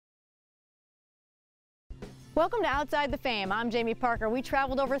Welcome to Outside the Fame. I'm Jayme Parker. We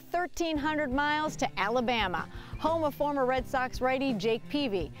traveled over 1,300 miles to Alabama, home of former Red Sox righty Jayme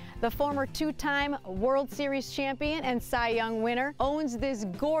Peavy. The former two-time World Series champion and Cy Young winner owns this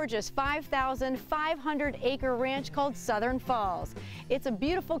gorgeous 5,500-acre ranch called Southern Falls. It's a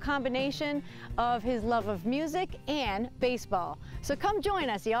beautiful combination of his love of music and baseball. So come join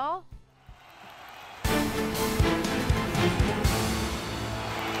us, y'all.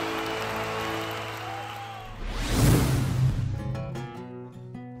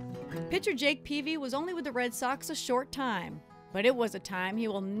 Pitcher Jayme Peavy was only with the Red Sox a short time, but it was a time he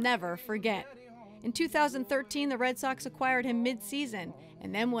will never forget. In 2013, the Red Sox acquired him mid-season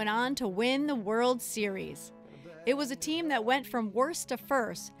and then went on to win the World Series. It was a team that went from worst to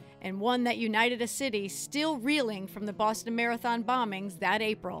first and one that united a city still reeling from the Boston Marathon bombings that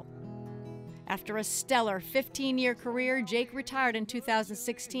April. After a stellar 15-year career, Jayme retired in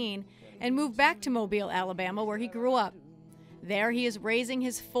 2016 and moved back to Mobile, Alabama, where he grew up. There he is raising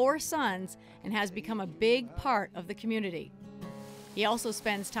his 4 sons and has become a big part of the community. He also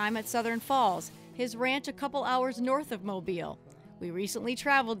spends time at Southern Falls, his ranch a couple hours north of Mobile. We recently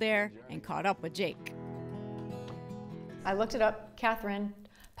traveled there and caught up with Jayme. I looked it up, Catherine,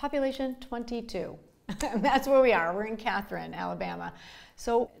 population 22. That's where we are. We're in Catherine, Alabama.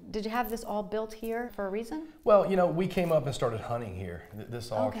 So did you have this all built here for a reason? Well, you know, we came up and started hunting here.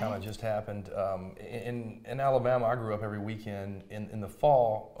 This all kind of just happened. In Alabama, I grew up every weekend. In the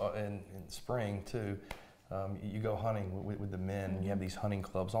fall and in spring, too, you go hunting with the men. You have these hunting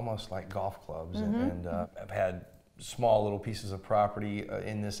clubs, almost like golf clubs. And I've had small little pieces of property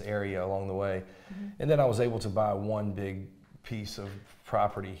in this area along the way. And then I was able to buy one big piece of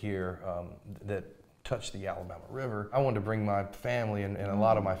property here that touch the Alabama River. I wanted to bring my family and a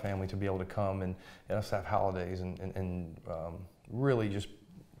lot of my family to be able to come and us have holidays and really just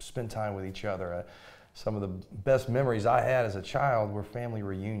spend time with each other. Some of the best memories I had as a child were family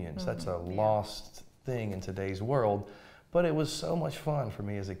reunions. That's a lost thing in today's world, but it was so much fun for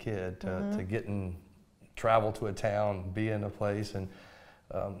me as a kid to get and travel to a town, be in a place, and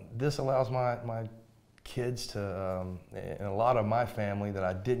this allows my kids to, and a lot of my family that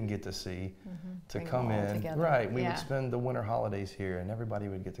I didn't get to see, to bring come in. Together. Right, we would spend the winter holidays here, and everybody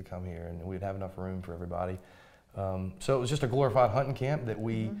would get to come here, and we'd have enough room for everybody. So it was just a glorified hunting camp that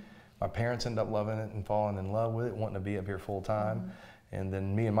my parents ended up loving it and falling in love with it, wanting to be up here full time. And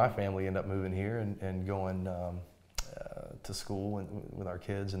then me and my family ended up moving here and going to school with our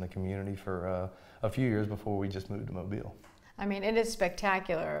kids in the community for a few years before we just moved to Mobile. I mean, it is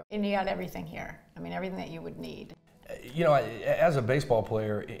spectacular, and you got everything here. I mean, everything that you would need. You know, as a baseball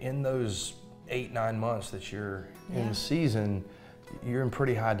player, in those 8-9 months that you're in the season, you're in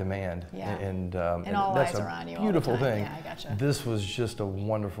pretty high demand. And all that's eyes are on you a beautiful all the time. thing. Yeah, I gotcha. This was just a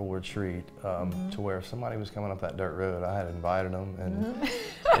wonderful retreat to where if somebody was coming up that dirt road, I had invited them and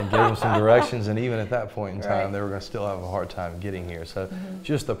gave them some directions, and even at that point in time, they were going to still have a hard time getting here. So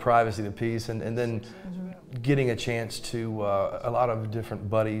just the privacy, the peace, and then getting a chance to a lot of different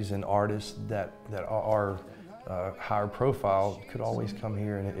buddies and artists that are higher profile could always come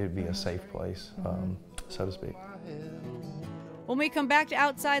here, and it'd be a safe place, so to speak. When we come back to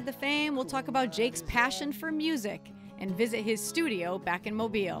Outside the Fame, we'll talk about Jayme's passion for music and visit his studio back in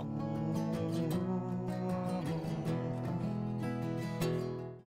Mobile.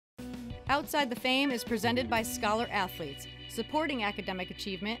 Outside the Fame is presented by Scholar Athletes, supporting academic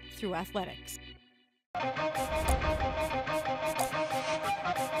achievement through athletics.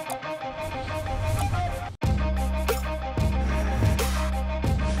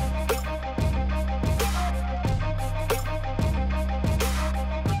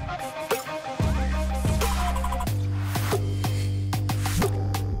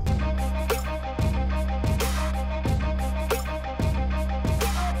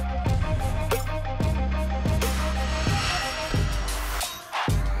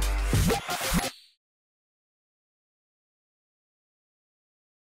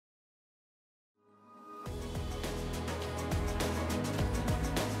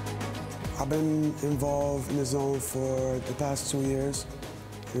 I've been involved in the zone for the past 2 years.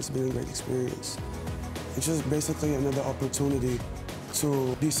 It's been a great experience. It's just basically another opportunity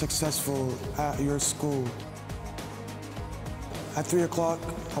to be successful at your school. At 3 o'clock,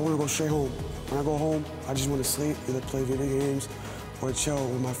 I want to go straight home. When I go home, I just want to sleep, either play video games or chill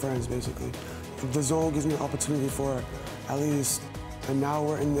with my friends, basically. The zone gives me an opportunity for at least an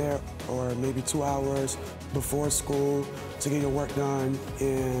hour in there or maybe 2 hours before school to get your work done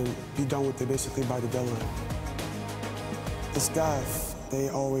and be done with it basically by the deadline. The staff, they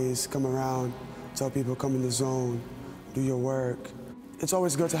always come around, tell people come in the zone, do your work. It's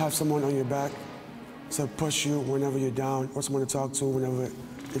always good to have someone on your back to push you whenever you're down, or someone to talk to whenever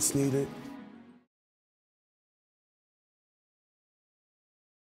it's needed.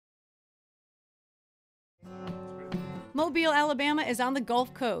 Mobile, Alabama is on the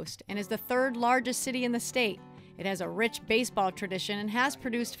Gulf Coast and is the third largest city in the state. It has a rich baseball tradition and has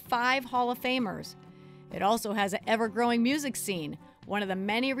produced 5 Hall of Famers. It also has an ever-growing music scene, one of the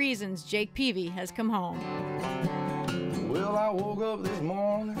many reasons Jake Peavy has come home. Well, I woke up this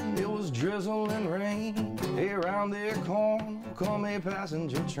morning, it was drizzling rain. Around the corner, come a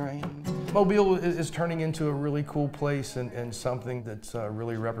passenger train. Mobile is turning into a really cool place and something that's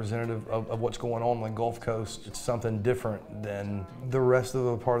really representative of what's going on the Gulf Coast. It's something different than the rest of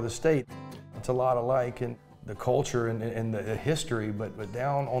the part of the state. It's a lot alike in the culture and the history, but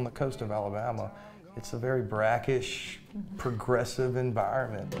down on the coast of Alabama, it's a very brackish, progressive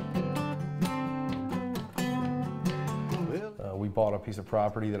environment. We bought a piece of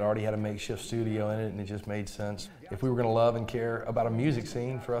property that already had a makeshift studio in it, and it just made sense. If we were going to love and care about a music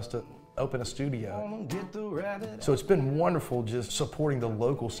scene, for us to open a studio. So it's been wonderful just supporting the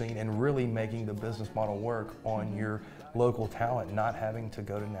local scene and really making the business model work on your local talent, not having to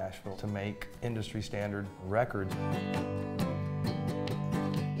go to Nashville to make industry standard records.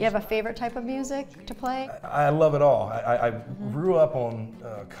 You have a favorite type of music to play? I love it all. I grew up on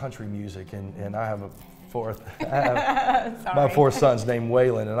country music, and I have a fourth. My fourth son's named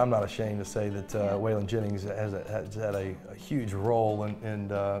Waylon, and I'm not ashamed to say that Waylon Jennings has had a huge role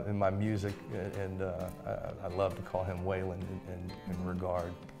in my music, and I love to call him Waylon in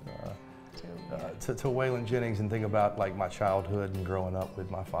regard to Waylon Jennings, and think about like my childhood and growing up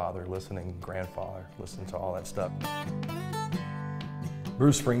with my father, grandfather, listening to all that stuff.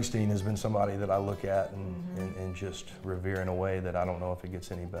 Bruce Springsteen has been somebody that I look at and just revere in a way that I don't know if it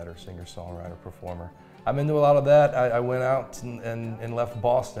gets any better, singer, songwriter, performer. I'm into a lot of that. I went out and left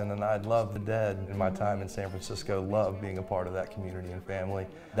Boston, and I loved the Dead in my time in San Francisco, loved being a part of that community and family.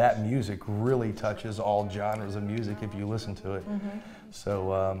 That music really touches all genres of music if you listen to it.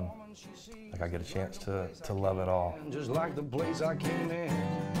 So like I get a chance to love it all. Just like the place I came in.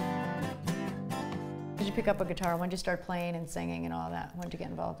 Did you pick up a guitar? When did you start playing and singing and all that? When did you get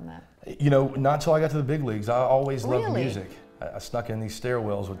involved in that? You know, not till I got to the big leagues. I always loved Really? music. I snuck in these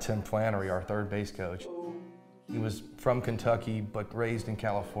stairwells with Tim Flannery, our third base coach. He was from Kentucky, but raised in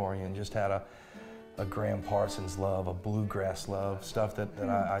California, and just had a Graham Parsons love, a bluegrass love, stuff that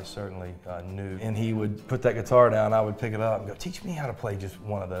I certainly knew. And he would put that guitar down, I would pick it up and go, teach me how to play just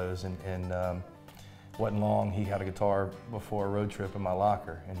one of those. And wasn't long, he had a guitar before a road trip in my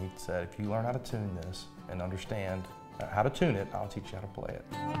locker, and he said, if you learn how to tune this and understand how to tune it, I'll teach you how to play it.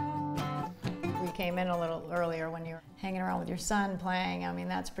 We came in a little earlier when you were hanging around with your son playing. I mean,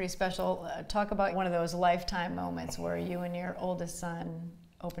 that's pretty special. Talk about one of those lifetime moments where you and your oldest son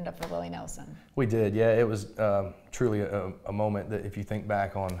opened up for Willie Nelson. We did, yeah. It was truly a moment that if you think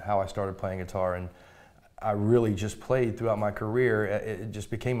back on how I started playing guitar, and I really just played throughout my career. It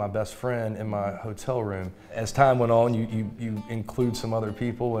just became my best friend in my hotel room. As time went on, you include some other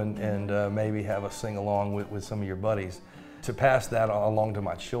people and maybe have a sing-along with some of your buddies. To pass that along to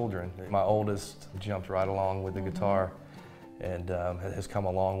my children, my oldest jumped right along with the guitar and has come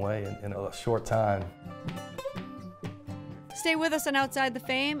a long way in a short time. Stay with us on Outside the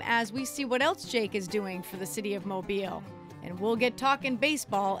Fame as we see what else Jake is doing for the city of Mobile. And we'll get talking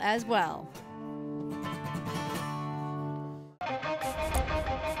baseball as well.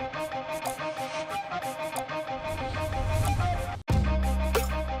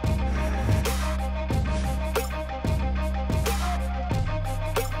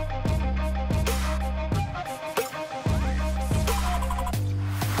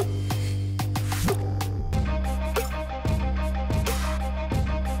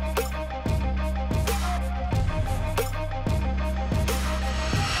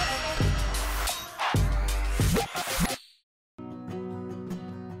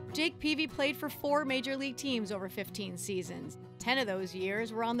 Jake Peavy played for 4 major league teams over 15 seasons. 10 of those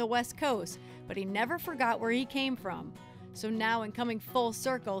years were on the West Coast, but he never forgot where he came from. So now, in coming full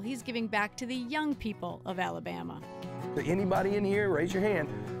circle, he's giving back to the young people of Alabama. Anybody in here, raise your hand,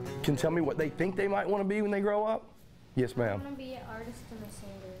 can tell me what they think they might want to be when they grow up? Yes, ma'am. I want to be an artist and a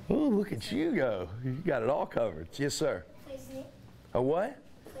singer. Oh, look at you go. You got it all covered. Yes, sir. President. A what?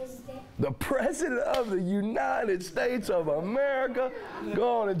 President. The President of the United States of America.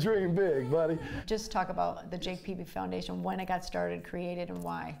 Go on and dream big, buddy. Just talk about the Jake Peavy Foundation, when it got started, created, and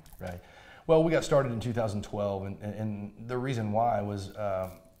why. Right. Well, we got started in 2012, and the reason why was,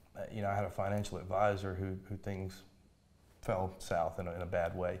 you know, I had a financial advisor who things fell south in a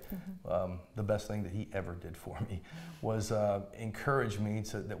bad way. The best thing that he ever did for me was encourage me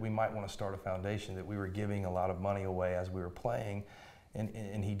that we might want to start a foundation, that we were giving a lot of money away as we were playing.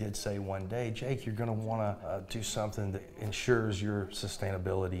 And he did say one day, Jake, you're going to want to do something that ensures your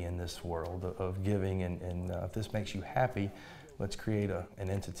sustainability in this world of giving, and if this makes you happy, let's create an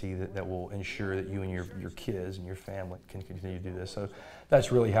entity that will ensure that you and your kids and your family can continue to do this. So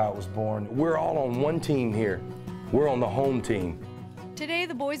that's really how it was born. We're all on one team here. We're on the home team. Today,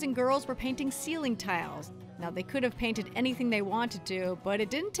 the boys and girls were painting ceiling tiles. Now, they could have painted anything they wanted to, but it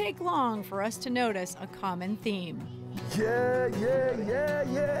didn't take long for us to notice a common theme. Yeah, yeah, yeah,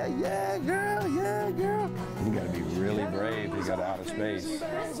 yeah, yeah, girl, yeah, girl. You gotta be really brave. You got outer space. You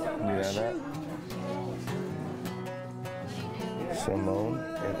have that? Simone,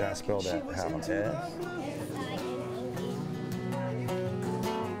 and I spell that how? S?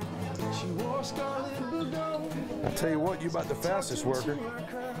 I tell you what, you about the fastest worker.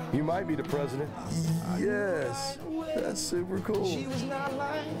 You might be the president. Yes, that's super cool. She was not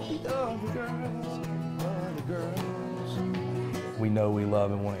like the other girls. We know we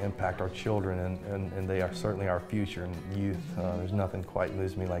love and want to impact our children, and they are certainly our future and youth. There's nothing quite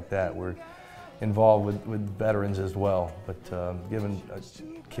moves me like that. We're involved with veterans as well, but giving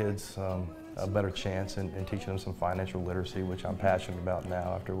kids a better chance and teaching them some financial literacy, which I'm passionate about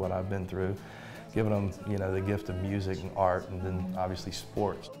now after what I've been through. Giving them, you know, the gift of music and art, and then obviously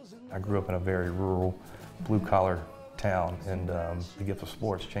sports. I grew up in a very rural, blue-collar town, and the gift of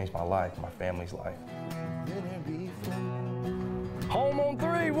sports changed my life, my family's life. Home on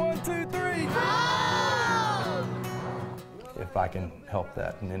three, 1, 2, 3. If I can help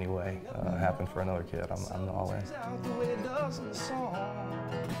that in any way happen for another kid, I'm all in.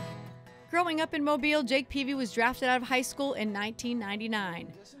 Growing up in Mobile, Jake Peavy was drafted out of high school in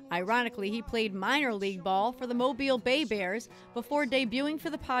 1999. Ironically, he played minor league ball for the Mobile Bay Bears before debuting for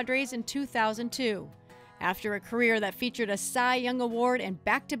the Padres in 2002. After a career that featured a Cy Young Award and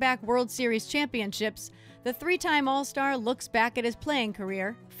back-to-back World Series championships, the three-time All-Star looks back at his playing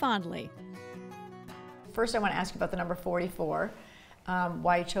career fondly. First, I want to ask you about the number 44,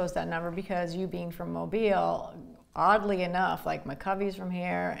 why you chose that number, because you being from Mobile, oddly enough, like McCovey's from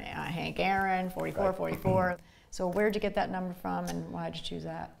here, Hank Aaron, 44, right. 44. So where'd you get that number from, and why'd you choose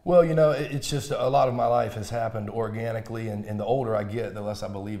that? Well, you know, it's just a lot of my life has happened organically, and the older I get, the less I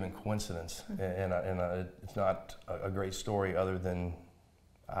believe in coincidence. And it's not a great story other than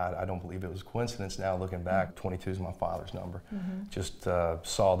I don't believe it was coincidence now looking back. 22 is my father's number. Just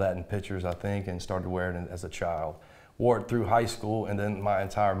saw that in pictures, I think, and started wearing it as a child. Wore it through high school and then my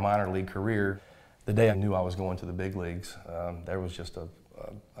entire minor league career. The day I knew I was going to the big leagues, there was just a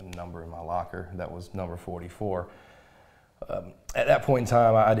number in my locker that was number 44. At that point in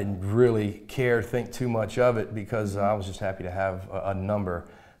time, I didn't really care, think too much of it, because I was just happy to have a number.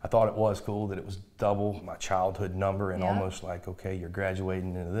 I thought it was cool that it was double my childhood number, and almost like, okay, you're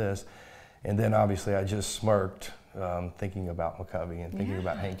graduating into this. And then obviously I just smirked, thinking about McCovey and thinking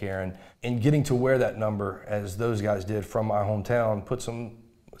about Hank Aaron. And getting to wear that number, as those guys did from my hometown, put some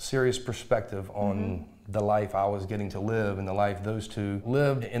serious perspective on the life I was getting to live and the life those two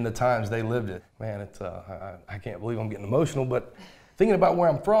lived in the times they lived it. Man, it's, I can't believe I'm getting emotional, but thinking about where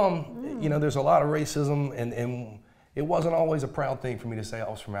I'm from, you know, there's a lot of racism, and it wasn't always a proud thing for me to say I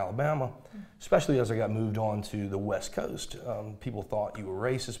was from Alabama, especially as I got moved on to the West Coast. People thought you were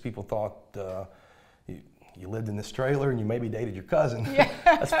racist. People thought you lived in this trailer and you maybe dated your cousin.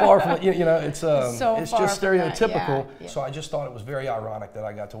 That's far from it. You know, it's just stereotypical. So I just thought it was very ironic that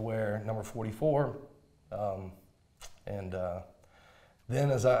I got to wear number 44. Then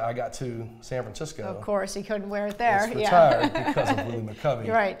as I got to San Francisco, of course, you couldn't wear it there. It's retired because of Willie McCovey.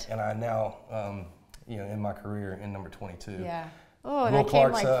 Right. And I now, you know, in my career in number 22. Yeah. Oh, Will that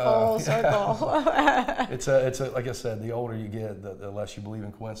came like full circle. It's like I said, the older you get, the less you believe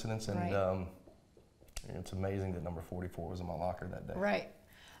in coincidence, and it's amazing that number 44 was in my locker that day. Right.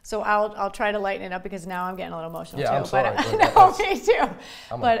 So I'll try to lighten it up, because now I'm getting a little emotional too. I'm sorry. No, me too.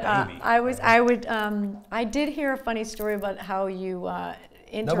 I'm a baby. Okay. I did hear a funny story about how you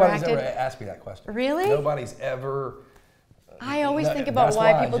interacted. Nobody's ever asked me that question. Really? Nobody's ever. I always think about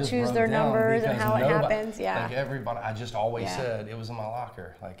why people choose their numbers and how it happens. Yeah. Like everybody, I just always said it was in my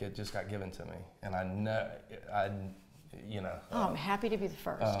locker. Like it just got given to me, and I know, you know. Oh, I'm happy to be the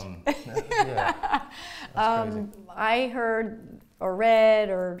first. Yeah. That's crazy. I heard or read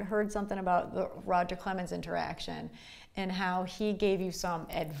or heard something about the Roger Clemens interaction and how he gave you some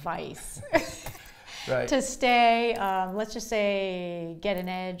advice. Right. to stay, let's just say, get an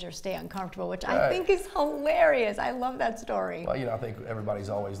edge or stay uncomfortable, which I think is hilarious. I love that story. Well, you know, I think everybody's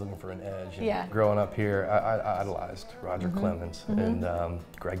always looking for an edge. And Yeah. growing up here, I idolized Roger Clemens and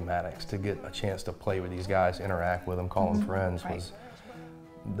Greg Maddox. To get a chance to play with these guys, interact with them, call them friends was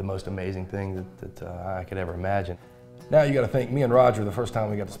the most amazing thing that I could ever imagine. Now you got to think, me and Roger, the first time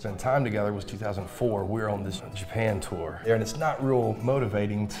we got to spend time together was 2004. We were on this Japan tour, and it's not real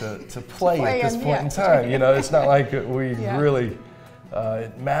motivating to play at this point in time. You know, it's not like we really.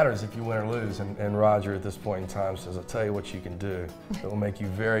 It matters if you win or lose, and Roger at this point in time says, "I'll tell you what you can do. It will make you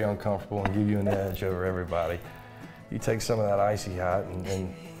very uncomfortable and give you an edge over everybody. You take some of that icy hot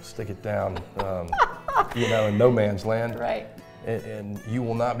and stick it down, you know, in no man's land." Right. And you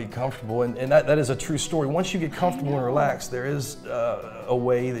will not be comfortable, and that is a true story. Once you get comfortable and relaxed, there is a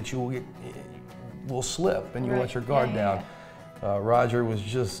way that you will slip and you let your guard down. Roger was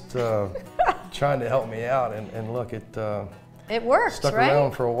just trying to help me out, and look, It works, stuck right?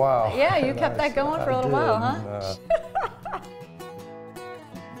 around for a while. Yeah, you kept that going for a little while, huh?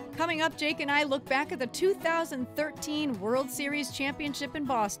 Coming up, Jake and I look back at the 2013 World Series Championship in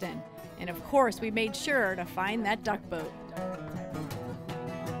Boston. And of course, we made sure to find that duck boat.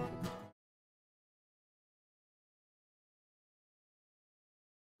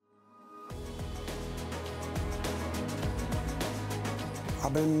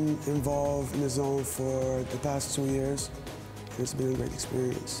 I've been involved in the zone for the past 2 years, and it's been a great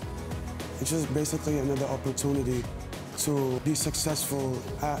experience. It's just basically another opportunity to be successful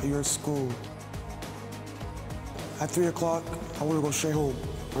at your school. At 3 o'clock, I want to go straight home.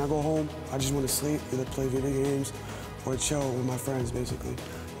 When I go home, I just want to sleep, either play video games or chill with my friends, basically.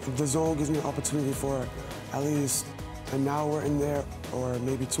 The zone gives me an opportunity for at least an hour in there or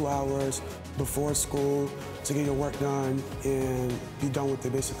maybe 2 hours before school to get your work done and be done with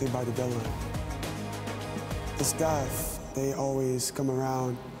it basically by the deadline. The staff, they always come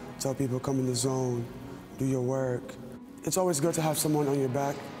around, tell people come in the zone, do your work. It's always good to have someone on your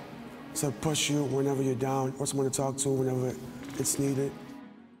back to push you whenever you're down or someone to talk to whenever it's needed.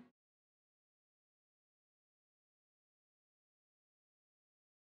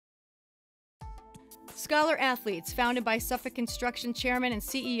 Scholar Athletes, founded by Suffolk Construction Chairman and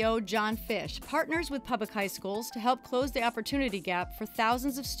CEO John Fish, partners with public high schools to help close the opportunity gap for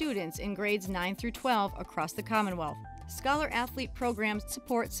thousands of students in grades 9 through 12 across the Commonwealth. Scholar Athlete programs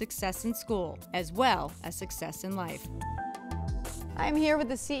support success in school, as well as success in life. I'm here with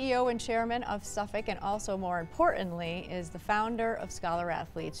the CEO and chairman of Suffolk, and also more importantly is the founder of Scholar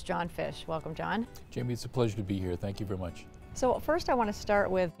Athletes, John Fish. Welcome, John. Jayme, it's a pleasure to be here. Thank you very much. So first I want to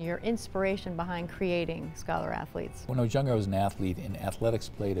start with your inspiration behind creating Scholar Athletes. When I was younger, I was an athlete, and athletics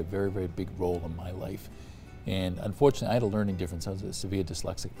played a very, very big role in my life. And unfortunately, I had a learning difference. I was a severe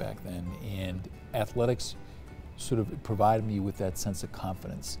dyslexic back then, and athletics sort of provided me with that sense of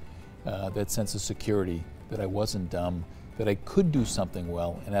confidence, that sense of security, that I wasn't dumb, that I could do something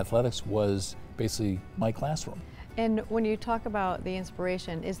well, and athletics was basically my classroom. And when you talk about the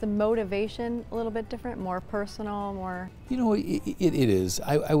inspiration, is the motivation a little bit different, more personal, more? You know, it is.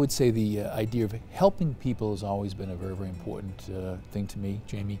 I would say the idea of helping people has always been a very, very important thing to me,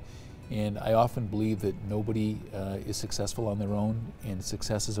 Jayme. And I often believe that nobody is successful on their own, and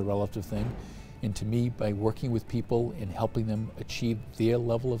success is a relative thing. And to me, by working with people and helping them achieve their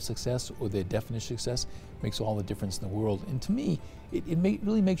level of success or their definition of success makes all the difference in the world. And to me, it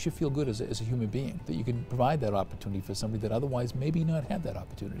really makes you feel good as a human being, that you can provide that opportunity for somebody that otherwise maybe not had that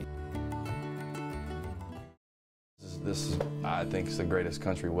opportunity. This is, I think, is the greatest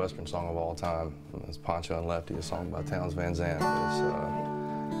country western song of all time. It's Pancho and Lefty, a song by Townes Van Zandt.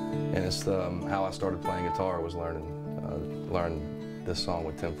 It's how I started playing guitar was learning this song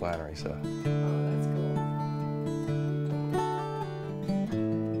with Tim Flannery. So. Oh, that's cool.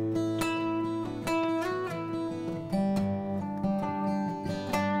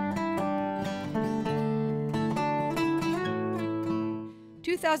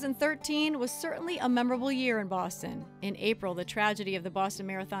 2013 was certainly a memorable year in Boston. In April, the tragedy of the Boston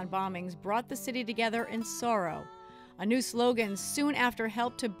Marathon bombings brought the city together in sorrow. A new slogan soon after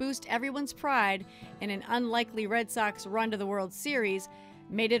helped to boost everyone's pride in an unlikely Red Sox run to the World Series,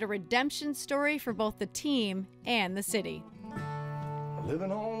 made it a redemption story for both the team and the city.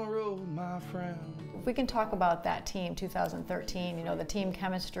 Living on the road, my friend. If we can talk about that team, 2013, you know, the team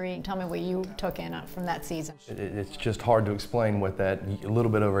chemistry, tell me what you took in from that season. It's just hard to explain what that a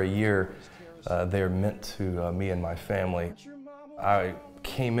little bit over a year there meant to me and my family. I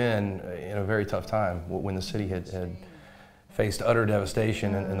came in a very tough time when the city had faced utter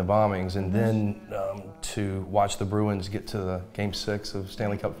devastation in the bombings, and then to watch the Bruins get to the Game 6 of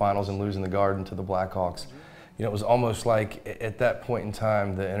Stanley Cup Finals and lose in the Garden to the Blackhawks. You know, it was almost like at that point in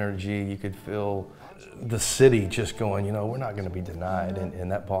time, the energy, you could feel the city just going, you know, we're not going to be denied,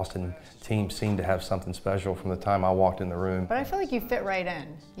 and that Boston team seemed to have something special from the time I walked in the room. But I feel like you fit right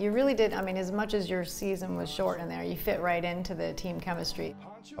in. You really did. I mean, as much as your season was short in there, you fit right into the team chemistry.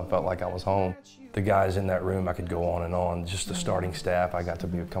 I felt like I was home. The guys in that room, I could go on and on. Just the starting staff I got to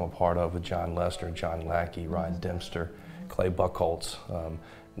become a part of with John Lester, John Lackey, Ryan Dempster, Clay Buchholz.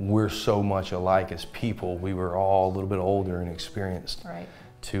 We're so much alike as people. We were all a little bit older and experienced. Right.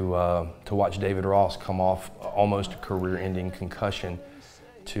 To watch David Ross come off almost a career-ending concussion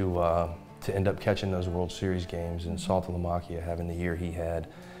to end up catching those World Series games, and Saltalamacchia having the year he had.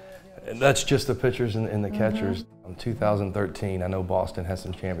 And that's just the pitchers and the catchers. In 2013, I know Boston had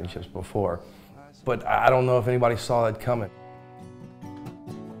some championships before, but I don't know if anybody saw that coming.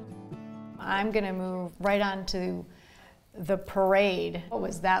 I'm going to move right on to the parade. What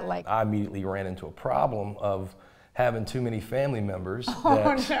was that like? I immediately ran into a problem of having too many family members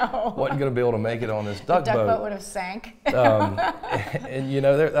that no. wasn't going to be able to make it on this duck boat. The duck boat would have sank. And you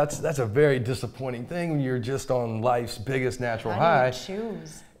know, that's a very disappointing thing when you're just on life's biggest natural high. How do you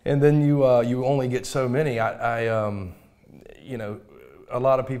choose? And then you only get so many. You know, a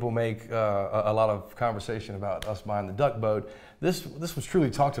lot of people make a lot of conversation about us buying the duck boat. This was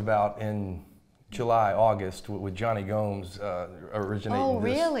truly talked about in July, August with Johnny Gomes originating. Oh,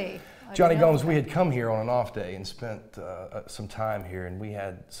 this. Really? Johnny Gomes, we had come here on an off day and spent some time here, and we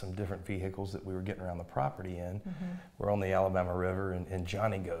had some different vehicles that we were getting around the property in. We're on the Alabama River, and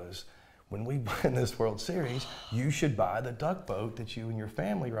Johnny goes, when we win this World Series, you should buy the duck boat that you and your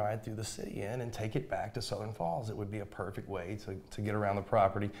family ride through the city in and take it back to Southern Falls. It would be a perfect way to get around the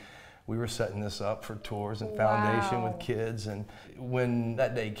property. We were setting this up for tours and foundation with kids, and when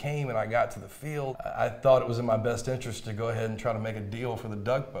that day came and I got to the field, I thought it was in my best interest to go ahead and try to make a deal for the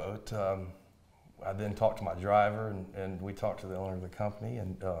duck boat. I then talked to my driver, and we talked to the owner of the company,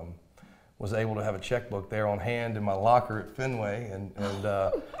 and was able to have a checkbook there on hand in my locker at Fenway, and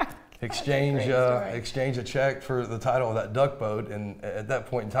exchange a check for the title of that duck boat. And at that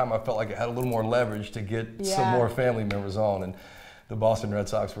point in time, I felt like I had a little more leverage to get some more family members on. And the Boston Red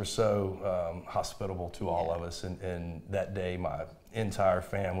Sox were so hospitable to all of us, and that day my entire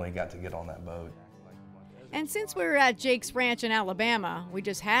family got to get on that boat. And since we were at Jake's ranch in Alabama, we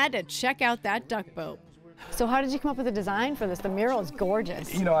just had to check out that duck boat. So how did you come up with the design for this? The mural is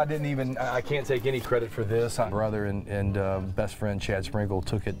gorgeous. You know, I can't take any credit for this. My brother and best friend Chad Sprinkle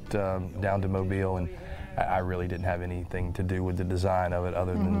took it down to Mobile, and I really didn't have anything to do with the design of it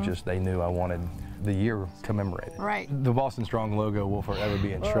other than just they knew I wanted the year commemorated. Right. The Boston Strong logo will forever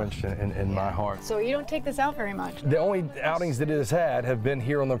be entrenched in my heart. So you don't take this out very much? The only outings that it has had have been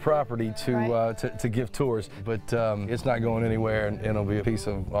here on the property to give tours, but it's not going anywhere, and it'll be a piece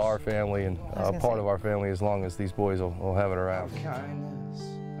of our family and a part of our family as long as these boys will have it around. Kindness,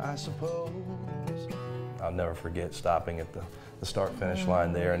 I suppose. I'll never forget stopping at the start-finish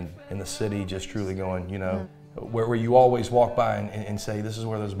line there, and in the city just truly going, you know, where you always walk by and say, this is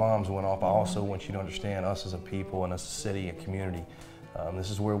where those bombs went off. I also want you to understand us as a people and us as a city and community. This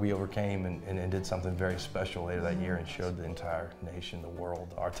is where we overcame and did something very special later that year and showed the entire nation, the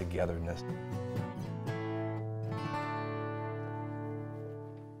world, our togetherness.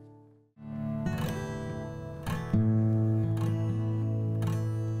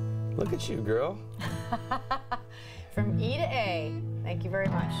 Look at you, girl. From E to A. Thank you very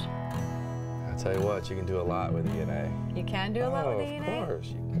much. I tell you what, you can do a lot with E and A. You can do a lot with E and A? Of course.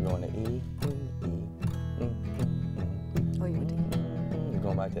 You can go into E. Oh, you would. You're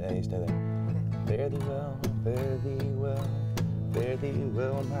going back to A, stay there. Okay. Fare thee well, fare thee well, fare thee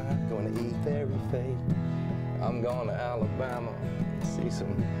well, my going to E, fairy fate. I'm going to Alabama, see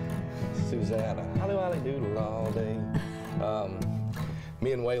some Susanna, holly wally doodle all day.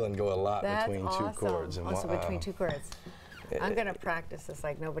 Me and Waylon go a lot between two chords. And also between two chords. I'm going to practice this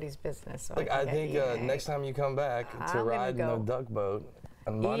like nobody's business. So I think next time you come back to ride in the duck boat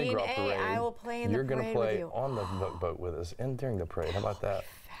on Mardi Gras parade, I will play in you're the going to play with you. on the duck boat with us and during the parade. How about that?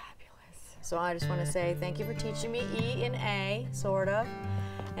 Fabulous. So I just want to say thank you for teaching me E and A, sort of.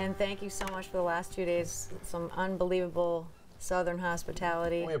 And thank you so much for the last 2 days. Some unbelievable Southern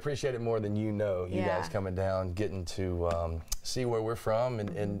hospitality. We appreciate it more than you know. You guys coming down, getting to see where we're from and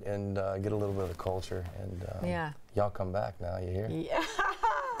get a little bit of the culture. And y'all come back now, you hear? Yeah.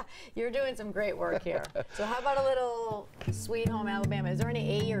 You're doing some great work here. So how about a little Sweet Home Alabama? Is there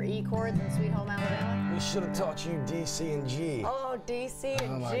any A or E chords in Sweet Home Alabama? We should have taught you D, C, and G. Oh, D, C, and G.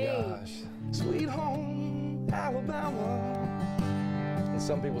 Oh my gosh. Sweet Home Alabama. And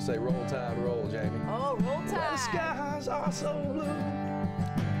some people say roll tide, roll, Jayme. Oh, roll Where the tide. skies are so blue.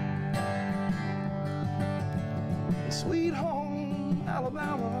 Sweet home,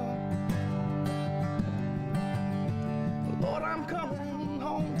 Alabama. Lord, I'm coming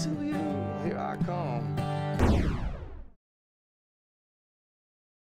home to you. Here I come.